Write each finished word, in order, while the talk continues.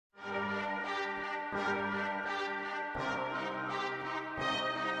You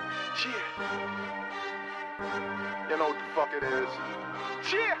know what the fuck it is.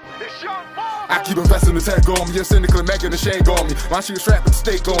 It's young I keep investing the tech on me, a cynical making a shake on me. My shit strapped with a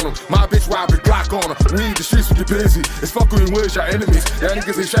stake on them. My bitch ride with Glock on her. We need the streets, we get busy. It's fucking with your enemies. Y'all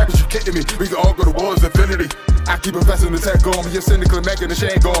niggas ain't strapping, you kidding me. We can all go to war's infinity. I keep investing the tech on me, a cynical making a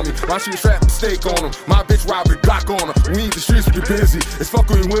shake on me. My shit strapped with a stake on them. My bitch ride with Glock on her. We need the streets, we get busy. It's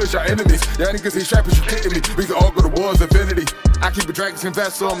fucking with your enemies. Y'all niggas ain't strapping, you kidding me. We can all go to war's infinity. I keep a dragons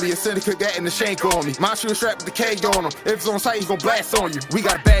invest on me, a syndicate getting the shank on me. My shoe strapped with the K on him. If it's on site, he gon' blast on you. We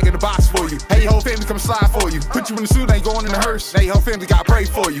got a bag in the box for you. Hey, whole family come slide for you. Put you in the suit, ain't going in the hearse. Hey, whole family got brave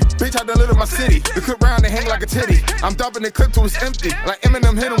for you. Bitch, I done lit up my city. The clip round and hang like a titty. I'm dumping the clip till it's empty. Like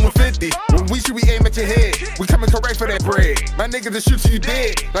Eminem hit him with 50. When we shoot, we aim at your head. We coming correct for that bread. My niggas just shoot till you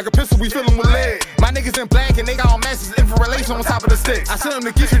dead. Like a pistol, we fill them with lead. My niggas in black and they got all masses infrared lace on top of the sticks. I send them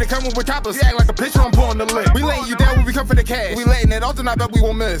to get you, they coming with choppers. You act like a picture, I'm pulling the lip. We laying you down when we come for the cash. We letting it all tonight, but we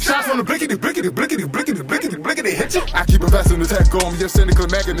won't miss. Shots on the blickety, blickety, blickety, blickety, blickety, blickety, hit you. I keep investing the tech on me, a cynical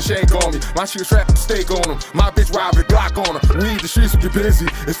making the shank on me. My shit strapped with steak on them. My bitch ride with Glock on her. We need the streets, we get busy.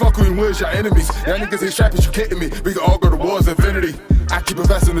 It's fucking with your enemies. Y'all niggas ain't strapping, you kidding me. We can all go to war's infinity. I keep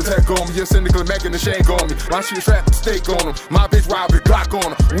investing the tech on me, a cynical making the shank on me. My shit strapped with steak on them. My bitch ride with Glock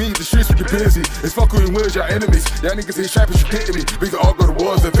on her. We need the streets, we get busy. It's fucking with your enemies. Y'all niggas ain't strapping, you kidding me. We can all go to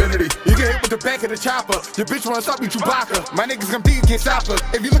war's infinity. You get hit with the back of the chopper. Your bitch wanna stop me, Chewbacca. My niggas come deep, can't stop her.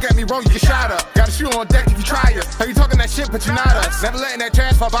 If you look at me wrong, you get shot up. Got a shoe on deck if you try us. How you talking that shit, but you not us. Never letting that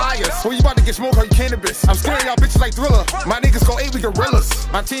trash fall by us. When you about to get smoked, how you cannabis. I'm scaring y'all bitches like Thriller. My niggas go 8, we gorillas.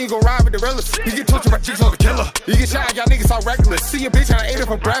 My team gon' ride with the realest. You get tortured by chicks on the killer. You get shot, y'all niggas all reckless. See your bitch and I ate her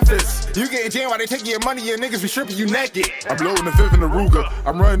for breakfast. You get in jail while they taking your money, your niggas be stripping you naked. I'm blowing the fifth in the Ruger.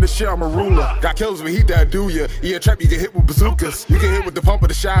 I'm running this shit, I'm a ruler. Got kills with heat that do ya. Yeah, trap, you get hit with bazookas. You get hit with the pump or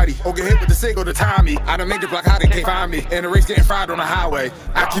the shotty. Or get hit with the cig or the Tommy. I done made the block how they can't find me. And the race getting fried on the highway.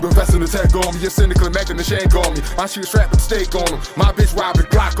 I keep investing the tech on me, a cynical making the shank on me. My shit strapped with steak on them. My bitch ride with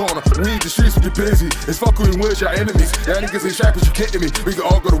Glock on her. We need the streets, we get busy. It's fucking with your enemies. Y'all niggas ain't strapping, you kidding me. We can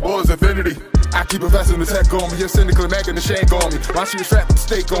all go to war's infinity. I keep investing the tech on me, a cynical making the shank on me. My shit strapped with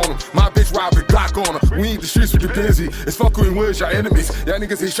steak on them. My bitch ride with Glock on her. We need the streets, we get busy. It's fucking with your enemies. Y'all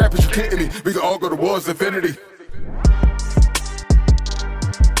niggas ain't strapping, you kidding me. We can all go to war's infinity.